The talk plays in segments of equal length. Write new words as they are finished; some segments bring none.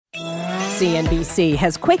CNBC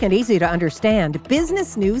has quick and easy to understand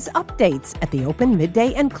business news updates at the open,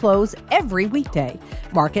 midday, and close every weekday.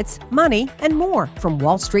 Markets, money, and more from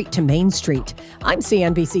Wall Street to Main Street. I'm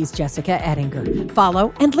CNBC's Jessica Ettinger.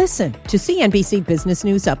 Follow and listen to CNBC Business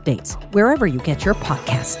News Updates wherever you get your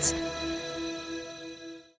podcasts.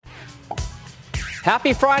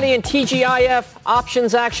 Happy Friday and TGIF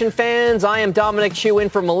Options Action fans. I am Dominic Chu in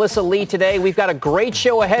for Melissa Lee today. We've got a great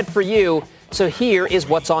show ahead for you. So here is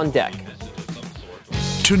what's on deck.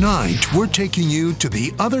 Tonight, we're taking you to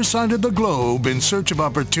the other side of the globe in search of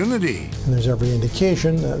opportunity. And there's every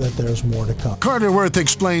indication that there's more to come. Carter Worth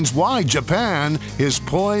explains why Japan is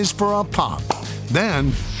poised for a pop.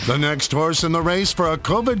 Then, the next horse in the race for a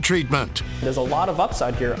COVID treatment. There's a lot of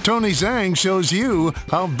upside here. Tony Zhang shows you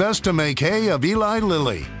how best to make hay of Eli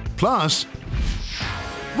Lilly. Plus,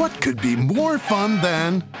 what could be more fun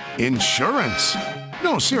than insurance?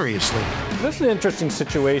 No, seriously. This is an interesting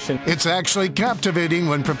situation. It's actually captivating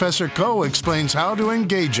when Professor Koh explains how to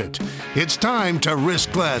engage it. It's time to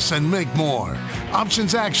risk less and make more.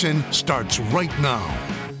 Options Action starts right now.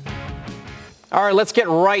 All right, let's get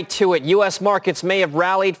right to it. U.S. markets may have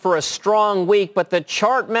rallied for a strong week, but the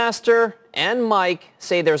chart master and Mike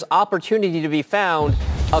say there's opportunity to be found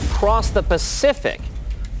across the Pacific.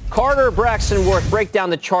 Carter Braxton Worth, break down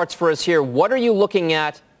the charts for us here. What are you looking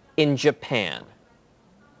at in Japan?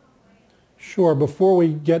 Sure. Before we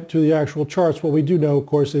get to the actual charts, what we do know, of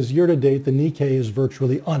course, is year-to-date, the Nikkei is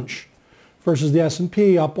virtually unch versus the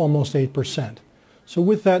S&P up almost 8%. So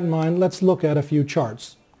with that in mind, let's look at a few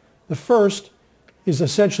charts. The first is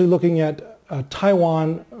essentially looking at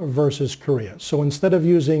Taiwan versus Korea. So instead of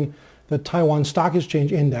using the Taiwan Stock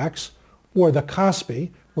Exchange Index or the KOSPI,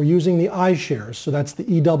 we're using the iShares. So that's the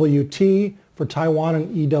EWT for Taiwan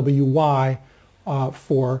and EWY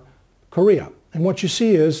for Korea. And what you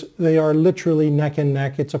see is they are literally neck and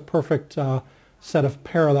neck. It's a perfect set of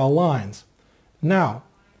parallel lines. Now,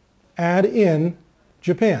 add in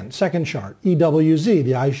Japan, second chart, EWZ,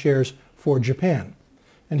 the iShares for Japan.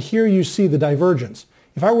 And here you see the divergence.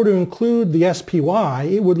 If I were to include the SPY,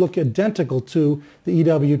 it would look identical to the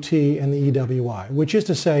EWT and the EWY, which is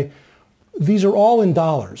to say, these are all in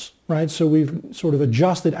dollars, right? So we've sort of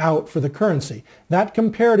adjusted out for the currency. That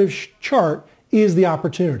comparative chart is the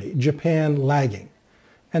opportunity, Japan lagging.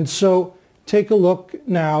 And so take a look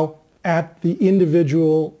now at the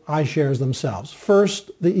individual iShares themselves.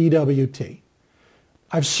 First, the EWT.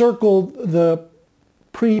 I've circled the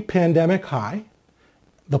pre-pandemic high,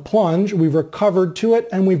 the plunge, we've recovered to it,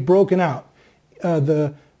 and we've broken out.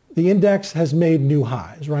 The index has made new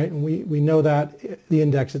highs, right? And we know that, the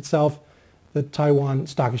index itself, the Taiwan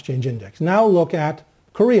Stock Exchange Index. Now look at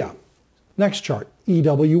Korea. Next chart,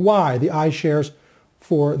 EWY, the iShares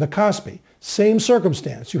for the KOSPI. Same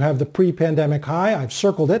circumstance. You have the pre-pandemic high, I've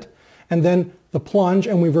circled it, and then the plunge,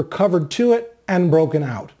 and we've recovered to it and broken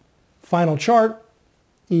out. Final chart,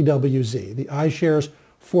 EWZ, the iShares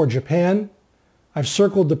for Japan. I've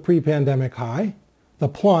circled the pre-pandemic high, the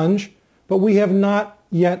plunge, but we have not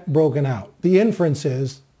yet broken out. The inference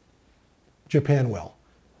is Japan will.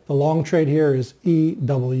 The long trade here is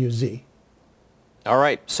EWZ. All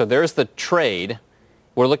right, so there's the trade.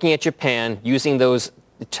 We're looking at Japan, using those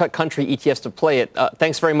country ETFs to play it.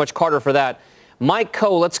 Thanks very much, Carter, for that. Mike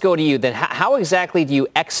Koh, let's go to you then. How exactly do you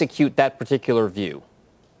execute that particular view?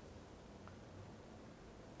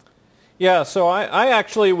 Yeah, so I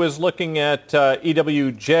actually was looking at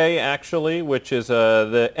EWJ, actually, which is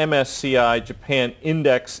the MSCI Japan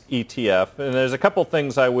Index ETF. And there's a couple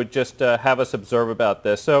things I would just have us observe about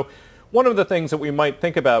this. So one of the things that we might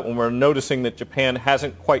think about when we're noticing that Japan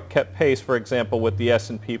hasn't quite kept pace, for example, with the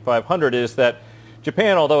S&P 500, is that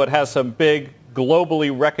Japan, although it has some big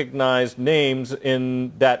globally recognized names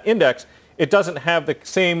in that index, it doesn't have the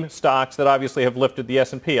same stocks that obviously have lifted the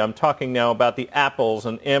S&P. I'm talking now about the Apples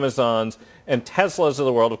and Amazons and Teslas of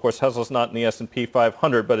the world. Of course, Tesla's not in the S&P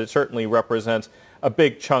 500, but it certainly represents a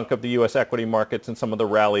big chunk of the U.S. equity markets and some of the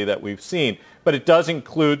rally that we've seen. But it does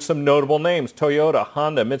include some notable names. Toyota,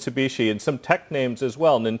 Honda, Mitsubishi, and some tech names as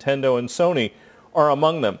well. Nintendo and Sony are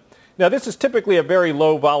among them. Now, this is typically a very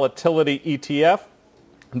low volatility ETF.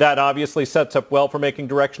 That obviously sets up well for making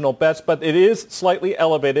directional bets, but it is slightly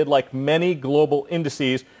elevated like many global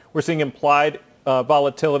indices. We're seeing implied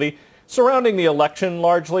volatility surrounding the election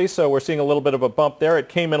largely, so we're seeing a little bit of a bump there. It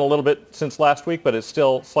came in a little bit since last week, but it's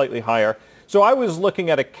still slightly higher. So I was looking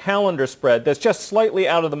at a calendar spread that's just slightly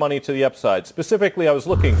out of the money to the upside. Specifically, I was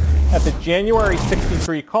looking at the January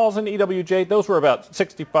 63 calls in EWJ. Those were about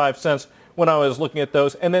 65 cents when I was looking at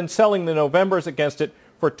those, and then selling the Novembers against it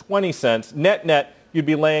for 20 cents. Net-net, you'd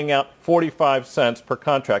be laying out 45 cents per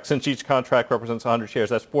contract. Since each contract represents 100 shares,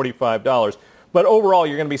 that's $45. But overall,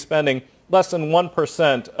 you're going to be spending less than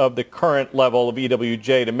 1% of the current level of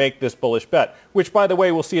EWJ to make this bullish bet, which, by the way,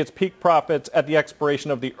 will see its peak profits at the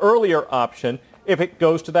expiration of the earlier option if it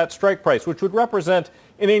goes to that strike price, which would represent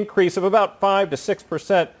an increase of about 5 to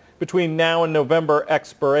 6% between now and November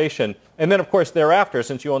expiration. And then, of course, thereafter,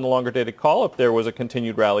 since you own the longer dated call, if there was a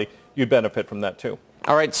continued rally, you'd benefit from that too.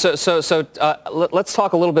 All right, so let's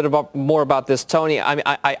talk a little bit more about this, Tony.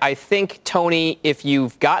 I think, Tony, if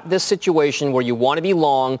you've got this situation where you want to be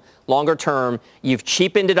longer term, you've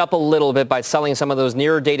cheapened it up a little bit by selling some of those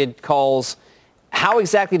nearer dated calls. How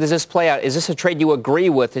exactly does this play out? Is this a trade you agree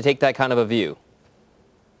with to take that kind of a view?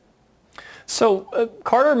 So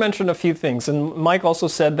Carter mentioned a few things, and Mike also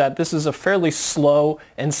said that this is a fairly slow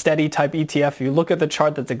and steady type ETF. If you look at the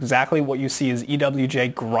chart, that's exactly what you see is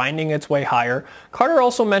EWJ grinding its way higher. Carter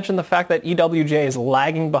also mentioned the fact that EWJ is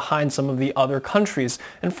lagging behind some of the other countries.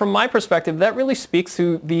 And from my perspective, that really speaks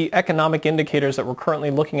to the economic indicators that we're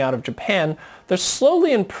currently looking out of Japan. They're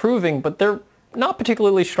slowly improving, but they're not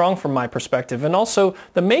particularly strong from my perspective. And also,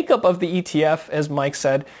 the makeup of the ETF, as Mike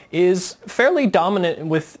said, is fairly dominant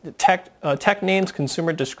with tech names,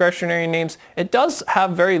 consumer discretionary names. It does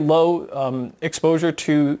have very low exposure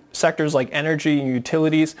to sectors like energy and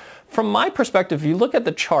utilities. From my perspective, if you look at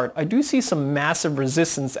the chart, I do see some massive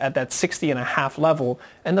resistance at that 60.5 level.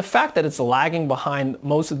 And the fact that it's lagging behind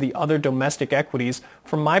most of the other domestic equities,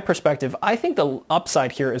 from my perspective, I think the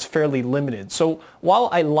upside here is fairly limited. So while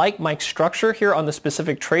I like Mike's structure here on the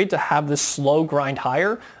specific trade to have this slow grind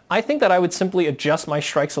higher, I think that I would simply adjust my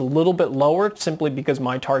strikes a little bit lower simply because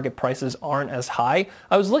my target prices aren't as high.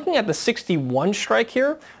 I was looking at the 61 strike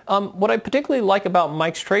here. What I particularly like about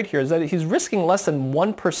Mike's trade here is that he's risking less than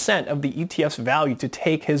 1% of the ETF's value to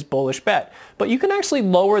take his bullish bet. But you can actually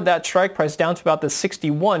lower that strike price down to about the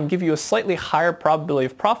 61, give you a slightly higher probability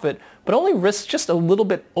of profit, but only risk just a little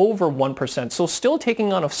bit over 1%. So still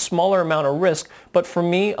taking on a smaller amount of risk, but for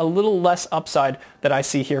me, a little less upside that I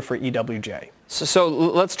see here for EWJ. So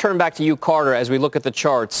let's turn back to you, Carter, as we look at the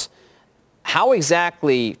charts. How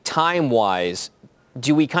exactly, time-wise,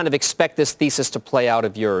 do we kind of expect this thesis to play out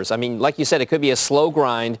of yours? I mean, like you said, it could be a slow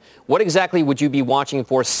grind. What exactly would you be watching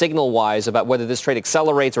for signal-wise about whether this trade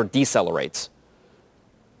accelerates or decelerates?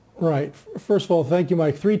 Right. First of all, thank you,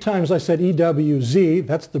 Mike. 3 times I said EWZ.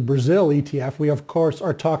 That's the Brazil ETF. We, of course,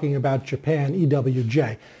 are talking about Japan,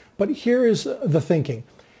 EWJ. But here is the thinking.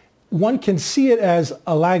 One can see it as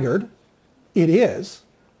a laggard. It is,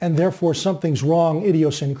 and therefore something's wrong,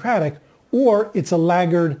 idiosyncratic, or it's a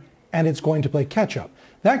laggard and it's going to play catch-up.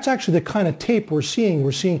 That's actually the kind of tape we're seeing.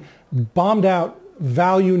 We're seeing bombed out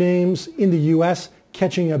value names in the U.S.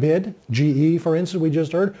 catching a bid, GE, for instance, we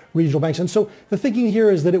just heard, regional banks. And so the thinking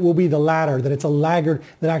here is that it will be the latter, that it's a laggard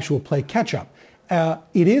that actually will play catch-up.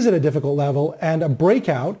 It is at a difficult level, and a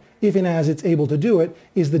breakout, if and as it's able to do it,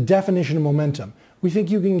 is the definition of momentum. We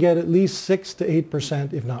think you can get at least 6 to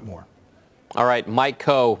 8%, if not more. All right, Mike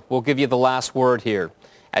Khouw, we'll give you the last word here.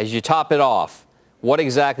 As you top it off, what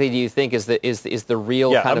exactly do you think is the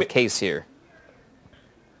real of case here?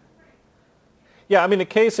 Yeah, I mean, the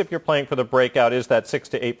case, if you're playing for the breakout, is that 6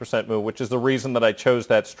 to 8% move, which is the reason that I chose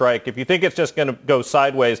that strike. If you think it's just going to go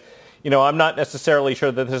sideways, I'm not necessarily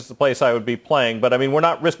sure that this is the place I would be playing. But, I mean, we're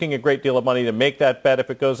not risking a great deal of money to make that bet if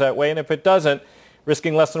it goes that way. And if it doesn't,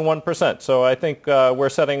 risking less than 1%. So I think we're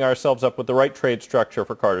setting ourselves up with the right trade structure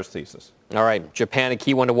for Carter's thesis. All right, Japan, a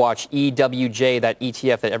key one to watch. EWJ, that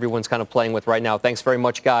ETF that everyone's kind of playing with right now. Thanks very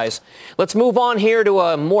much, guys. Let's move on here to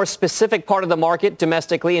a more specific part of the market.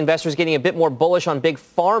 Domestically, investors getting a bit more bullish on big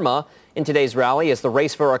pharma in today's rally as the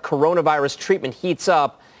race for a coronavirus treatment heats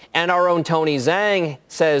up. And our own Tony Zhang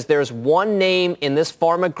says there's one name in this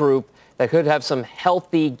pharma group that could have some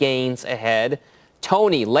healthy gains ahead.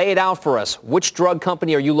 Tony, lay it out for us. Which drug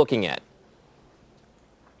company are you looking at?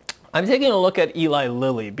 I'm taking a look at Eli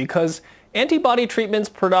Lilly because antibody treatments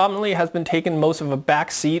predominantly has been taking most of a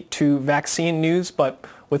backseat to vaccine news, but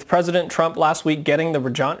with President Trump last week getting the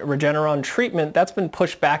Regeneron treatment, that's been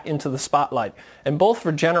pushed back into the spotlight. And both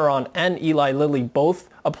Regeneron and Eli Lilly both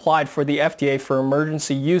applied for the FDA for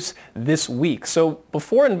emergency use this week. So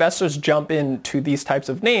before investors jump into these types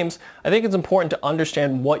of names, I think it's important to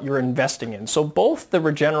understand what you're investing in. So both the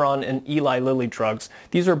Regeneron and Eli Lilly drugs,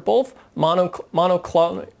 these are both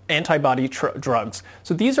monoclonal antibody drugs.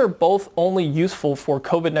 So these are both only useful for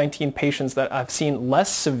COVID-19 patients that have seen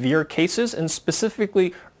less severe cases and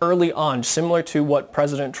specifically early on, similar to what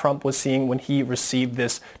President Trump was seeing when he received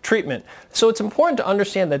this treatment. So it's important to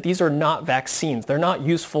understand that these are not vaccines. They're not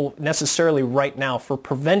useful necessarily right now for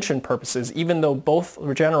prevention purposes, even though both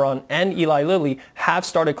Regeneron and Eli Lilly have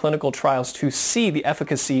started clinical trials to see the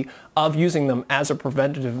efficacy of using them as a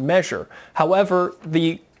preventative measure. However,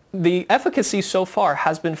 the efficacy so far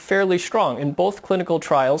has been fairly strong in both clinical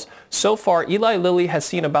trials. So far, Eli Lilly has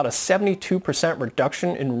seen about a 72%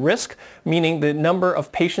 reduction in risk, meaning the number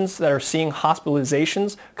of patients that are seeing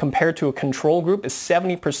hospitalizations compared to a control group is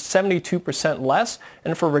 72% less.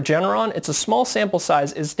 And for Regeneron, it's a small sample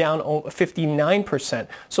size, is down 59%.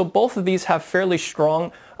 So both of these have fairly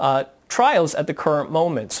strong trials at the current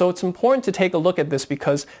moment. So it's important to take a look at this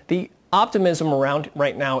because the optimism around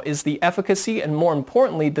right now is the efficacy and, more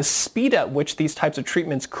importantly, the speed at which these types of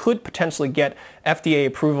treatments could potentially get FDA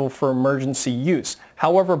approval for emergency use.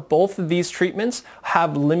 However, both of these treatments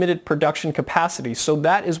have limited production capacity, so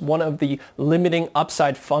that is one of the limiting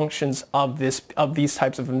upside functions of these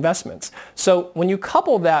types of investments. So when you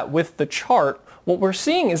couple that with the chart, what we're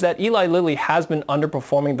seeing is that Eli Lilly has been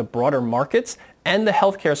underperforming the broader markets and the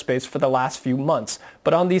healthcare space for the last few months.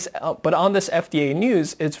 But on this FDA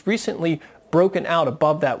news, it's recently broken out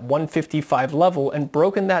above that 155 level and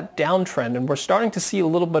broken that downtrend, and we're starting to see a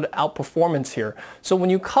little bit of outperformance here. So when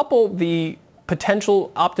you couple the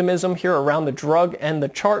potential optimism here around the drug and the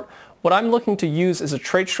chart, what I'm looking to use is a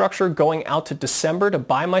trade structure going out to December to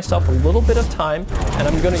buy myself a little bit of time, and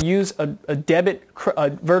I'm going to use a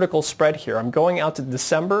vertical spread here. I'm going out to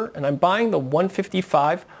December, and I'm buying the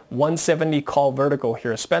 155, 170 call vertical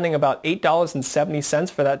here, spending about $8.70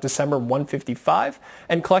 for that December 155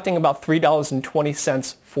 and collecting about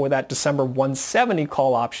 $3.20 for that December 170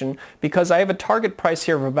 call option, because I have a target price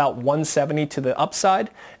here of about 170 to the upside.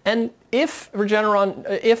 And if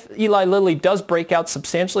Eli Lilly does break out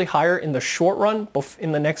substantially higher in the short run,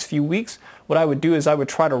 in the next few weeks, what I would do is I would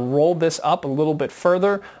try to roll this up a little bit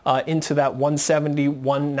further into that 170,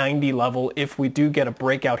 190 level if we do get a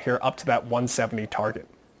breakout here up to that 170 target.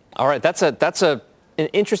 All right, that's an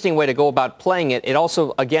interesting way to go about playing it. It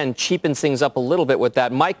also, again, cheapens things up a little bit with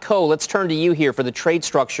that. Mike Khouw, let's turn to you here for the trade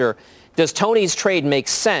structure. Does Tony's trade make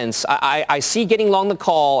sense? I see getting long the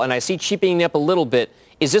call, and I see cheapening up a little bit.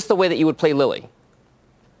 Is this the way that you would play Lilly?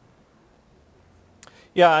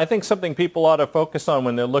 Yeah, I think something people ought to focus on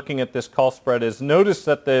when they're looking at this call spread is notice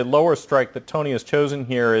that the lower strike that Tony has chosen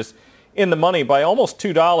here is in the money by almost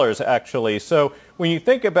 $2, actually. So when you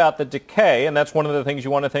think about the decay, and that's one of the things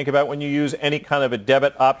you want to think about when you use any kind of a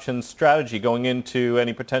debit option strategy going into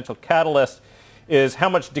any potential catalyst, is how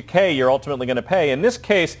much decay you're ultimately going to pay. In this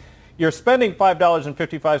case, you're spending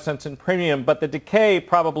 $5.55 in premium, but the decay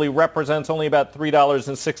probably represents only about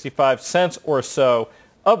 $3.65 or so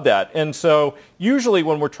of that. And so usually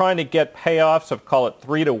when we're trying to get payoffs of, call it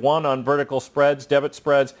 3-to-1 on vertical spreads, debit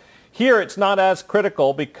spreads, here it's not as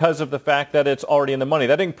critical because of the fact that it's already in the money.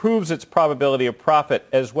 That improves its probability of profit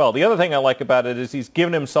as well. The other thing I like about it is he's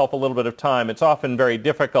given himself a little bit of time. It's often very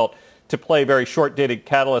difficult to play very short-dated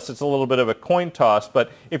catalysts. It's a little bit of a coin toss.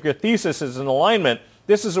 But if your thesis is in alignment,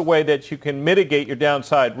 this is a way that you can mitigate your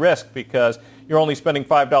downside risk because you're only spending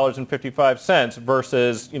 $5.55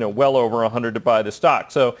 versus, well over $100 to buy the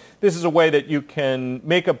stock. So this is a way that you can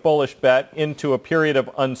make a bullish bet into a period of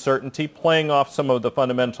uncertainty, playing off some of the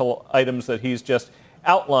fundamental items that he's just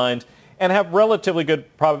outlined, and have relatively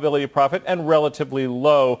good probability of profit and relatively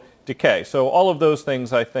low decay. So all of those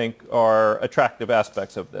things, I think, are attractive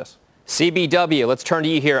aspects of this. CBW, let's turn to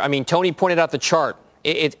you here. I mean, Tony pointed out the chart.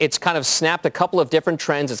 It's kind of snapped a couple of different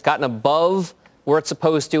trends. It's gotten above where it's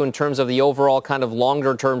supposed to in terms of the overall kind of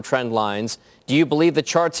longer-term trend lines. Do you believe the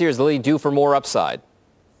charts here is really due for more upside?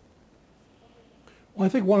 Well, I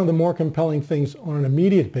think one of the more compelling things on an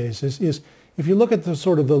immediate basis is if you look at the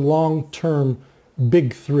sort of the long-term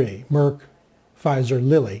big three, Merck, Pfizer,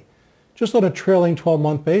 Lilly, just on a trailing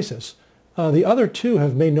 12-month basis, the other two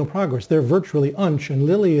have made no progress. They're virtually unch, and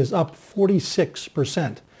Lilly is up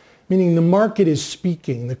 46%. Meaning the market is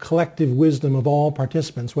speaking, the collective wisdom of all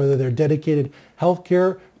participants, whether they're dedicated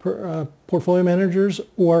healthcare portfolio managers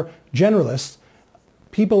or generalists.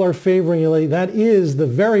 People are favoring Lilly. That is the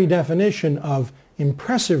very definition of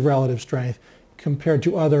impressive relative strength compared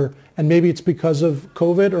to other, and maybe it's because of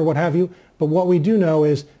COVID or what have you, but what we do know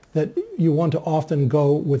is that you want to often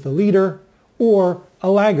go with a leader or a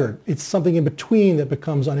laggard. It's something in between that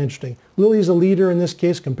becomes uninteresting. Lilly is a leader in this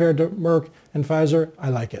case compared to Merck and Pfizer. I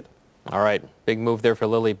like it. All right. Big move there for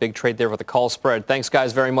Lilly. Big trade there with the call spread. Thanks,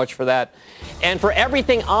 guys, very much for that. And for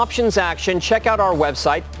everything options action, check out our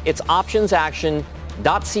website. It's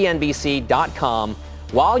optionsaction.cnbc.com.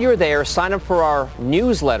 While you're there, sign up for our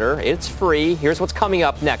newsletter. It's free. Here's what's coming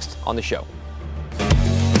up next on the show.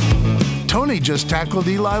 Tony just tackled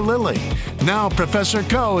Eli Lilly. Now Professor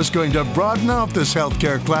Coe is going to broaden out this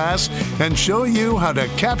healthcare class and show you how to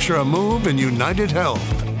capture a move in United Health.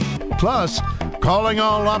 Plus, calling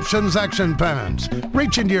all Options Action fans.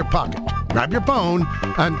 Reach into your pocket, grab your phone,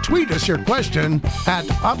 and tweet us your question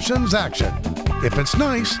at Options Action. If it's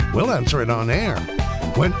nice, we'll answer it on air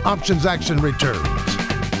when Options Action returns.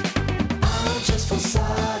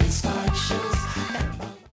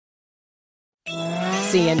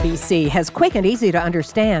 CNBC has quick and easy to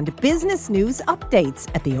understand business news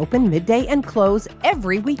updates at the open, midday, and close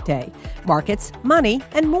every weekday. Markets, money,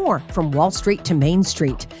 and more from Wall Street to Main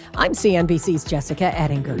Street. I'm CNBC's Jessica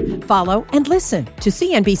Ettinger. Follow and listen to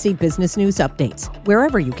CNBC Business News Updates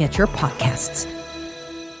wherever you get your podcasts.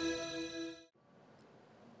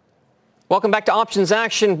 Welcome back to Options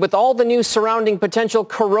Action. With all the news surrounding potential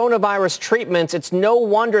coronavirus treatments, it's no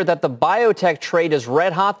wonder that the biotech trade is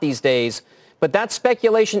red hot these days. But that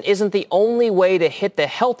speculation isn't the only way to hit the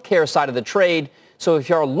healthcare side of the trade. So if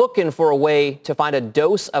you're looking for a way to find a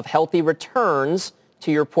dose of healthy returns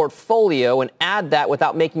to your portfolio and add that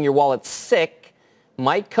without making your wallet sick,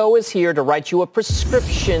 Mike Coe is here to write you a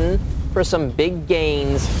prescription for some big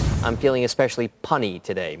gains. I'm feeling especially punny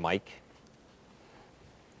today, Mike.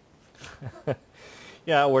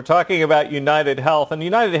 Yeah, we're talking about United Health. And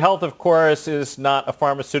United Health, of course, is not a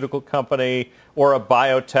pharmaceutical company or a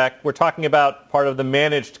biotech. We're talking about part of the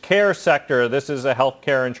managed care sector. This is a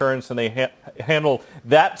healthcare insurance, and they handle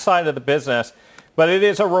that side of the business. But it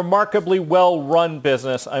is a remarkably well-run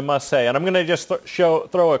business, I must say. And I'm going to just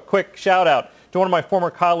throw a quick shout-out to one of my former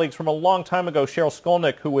colleagues from a long time ago, Cheryl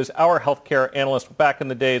Skolnick, who was our healthcare analyst back in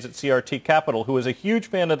the days at CRT Capital, who was a huge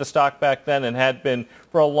fan of the stock back then and had been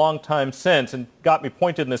for a long time since, and got me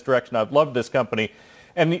pointed in this direction. I've loved this company.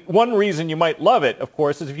 And one reason you might love it, of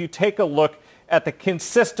course, is if you take a look at the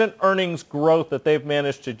consistent earnings growth that they've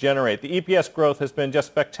managed to generate. The EPS growth has been just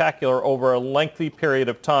spectacular over a lengthy period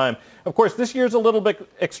of time. Of course, this year's a little bit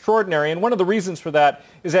extraordinary, and one of the reasons for that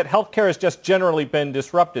is that healthcare has just generally been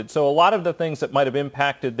disrupted. So a lot of the things that might have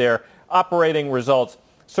impacted their operating results,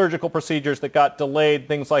 surgical procedures that got delayed,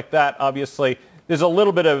 things like that, obviously, there's a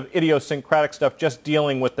little bit of idiosyncratic stuff just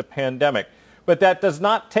dealing with the pandemic. But that does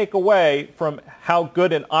not take away from how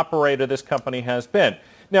good an operator this company has been.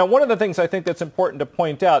 Now, one of the things I think that's important to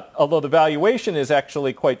point out, although the valuation is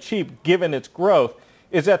actually quite cheap given its growth,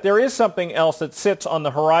 is that there is something else that sits on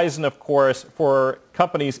the horizon, of course, for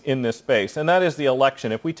companies in this space, and that is the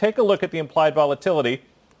election. If we take a look at the implied volatility,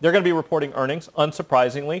 they're going to be reporting earnings,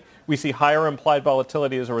 unsurprisingly. We see higher implied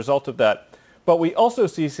volatility as a result of that. But we also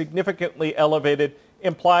see significantly elevated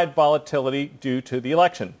implied volatility due to the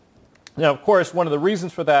election. Now, of course, one of the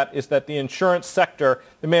reasons for that is that the insurance sector,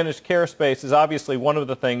 the managed care space, is obviously one of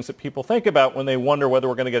the things that people think about when they wonder whether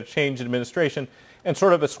we're going to get a change in administration and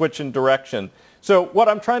sort of a switch in direction. So what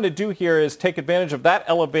I'm trying to do here is take advantage of that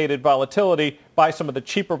elevated volatility, buy some of the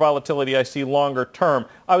cheaper volatility I see longer term.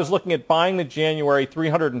 I was looking at buying the January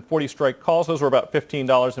 340 strike calls. Those were about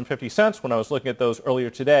 $15.50 when I was looking at those earlier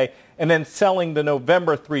today, and then selling the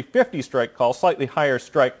November 350 strike call, slightly higher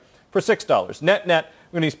strike, for $6. Net,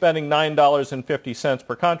 we're going to be spending $9.50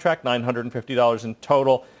 per contract, $950 in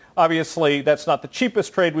total. Obviously, that's not the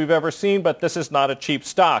cheapest trade we've ever seen, but this is not a cheap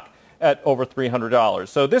stock at over $300.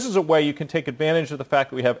 So this is a way you can take advantage of the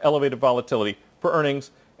fact that we have elevated volatility for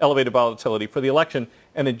earnings, elevated volatility for the election,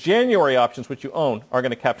 and the January options, which you own, are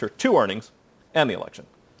going to capture two earnings and the election.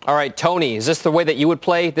 All right, Tony, is this the way that you would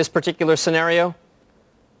play this particular scenario?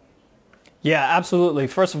 Yeah, absolutely.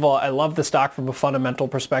 First of all, I love the stock from a fundamental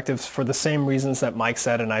perspective for the same reasons that Mike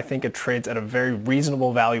said, and I think it trades at a very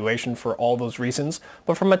reasonable valuation for all those reasons.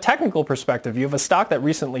 But from a technical perspective, you have a stock that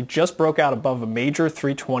recently just broke out above a major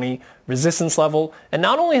 320 resistance level, and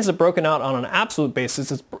not only has it broken out on an absolute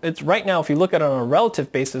basis, it's right now, if you look at it on a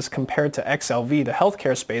relative basis compared to XLV, the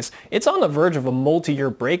healthcare space, it's on the verge of a multi-year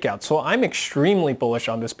breakout. So I'm extremely bullish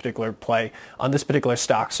on this particular play, on this particular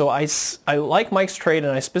stock. So I like Mike's trade,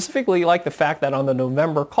 and I specifically like the fact that on the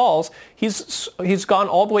November calls, he's gone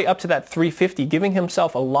all the way up to that 350, giving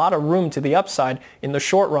himself a lot of room to the upside in the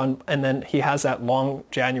short run, and then he has that long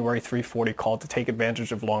January 340 call to take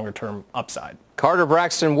advantage of longer term upside. Carter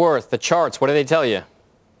Braxton Worth, the charts, what do they tell you?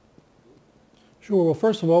 Sure. Well,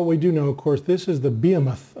 first of all, we do know, of course, this is the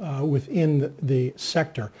behemoth within the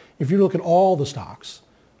sector. If you look at all the stocks,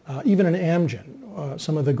 even in Amgen,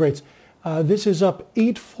 some of the greats, this is up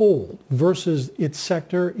eightfold versus its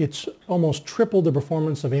sector. It's almost tripled the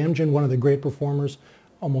performance of Amgen, one of the great performers,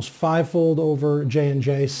 almost fivefold over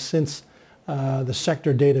J&J since the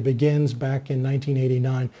sector data begins back in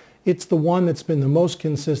 1989. It's the one that's been the most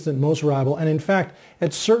consistent, most reliable, and in fact,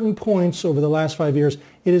 at certain points over the last 5 years,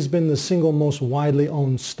 it has been the single most widely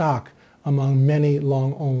owned stock among many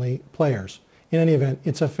long-only players. In any event,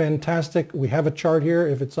 it's a fantastic, we have a chart here.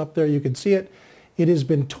 If it's up there, you can see it. It has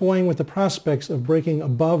been toying with the prospects of breaking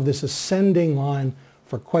above this ascending line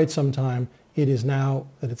for quite some time. It is now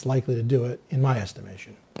that it's likely to do it, in my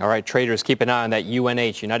estimation. All right, traders, keep an eye on that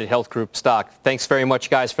UNH, United Health Group stock. Thanks very much,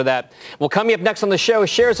 guys, for that. Well, coming up next on the show,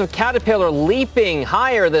 shares of Caterpillar leaping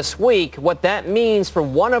higher this week. What that means for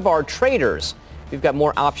one of our traders. We've got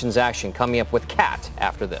more options action coming up with Cat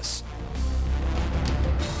after this.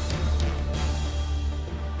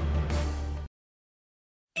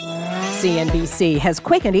 CNBC has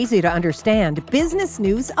quick and easy to understand business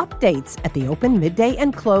news updates at the open, midday,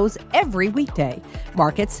 and close every weekday.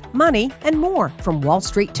 Markets, money, and more from Wall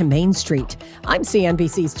Street to Main Street. I'm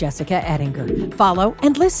CNBC's Jessica Ettinger. Follow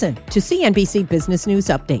and listen to CNBC Business News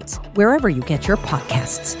Updates wherever you get your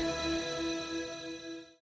podcasts.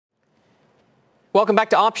 Welcome back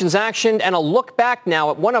to Options Action and a look back now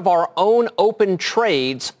at one of our own open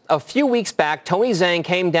trades. A few weeks back, Tony Zhang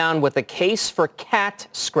came down with a case for cat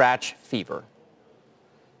scratch fever.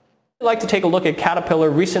 I'd like to take a look at Caterpillar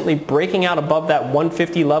recently breaking out above that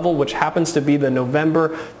 150 level, which happens to be the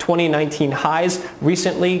November 2019 highs.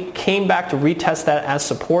 Recently came back to retest that as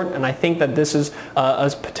support, and I think that this is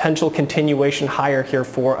a potential continuation higher here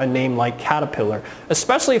for a name like Caterpillar,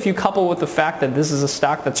 especially if you couple with the fact that this is a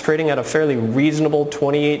stock that's trading at a fairly reasonable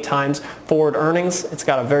 28 times forward earnings. It's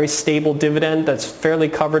got a very stable dividend that's fairly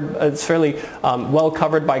covered. It's fairly well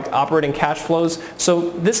covered by operating cash flows. So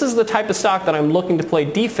this is the type of stock that I'm looking to play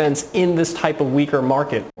defense in this type of weaker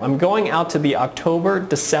market. I'm going out to the October,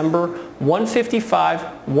 December 155,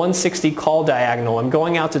 160 call diagonal. I'm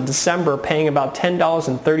going out to December paying about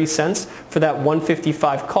 $10.30 for that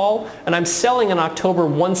 155 call, and I'm selling an October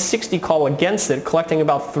 160 call against it, collecting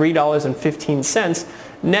about $3.15.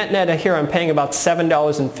 Net here, I'm paying about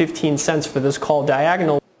 $7.15 for this call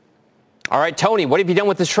diagonal. All right, Tony, what have you done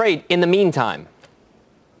with this trade in the meantime?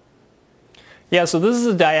 Yeah, so this is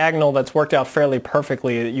a diagonal that's worked out fairly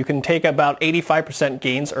perfectly. You can take about 85%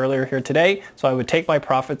 gains earlier here today, so I would take my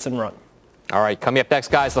profits and run. All right, coming up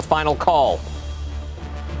next, guys, the final call.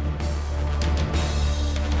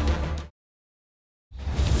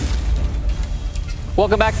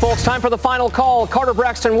 Welcome back, folks. Time for the final call. Carter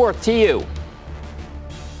Braxton Worth, to you.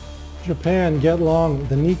 Japan, get long.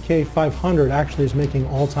 The Nikkei 500 actually is making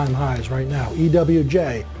all-time highs right now.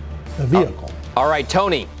 EWJ, the vehicle. All right,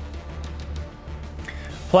 Tony.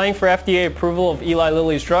 Playing for FDA approval of Eli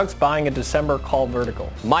Lilly's drugs, buying a December call vertical.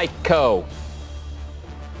 Mike Coe.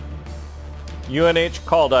 UNH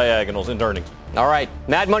call diagonals into earnings. All right,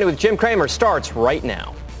 Mad Money with Jim Cramer starts right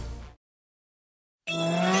now.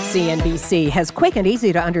 CNBC has quick and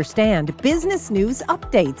easy to understand business news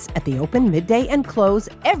updates at the open, midday, and close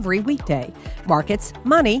every weekday. Markets,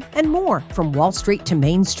 money, and more from Wall Street to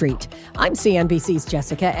Main Street. I'm CNBC's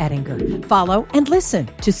Jessica Ettinger. Follow and listen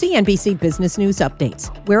to CNBC Business News Updates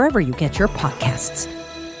wherever you get your podcasts.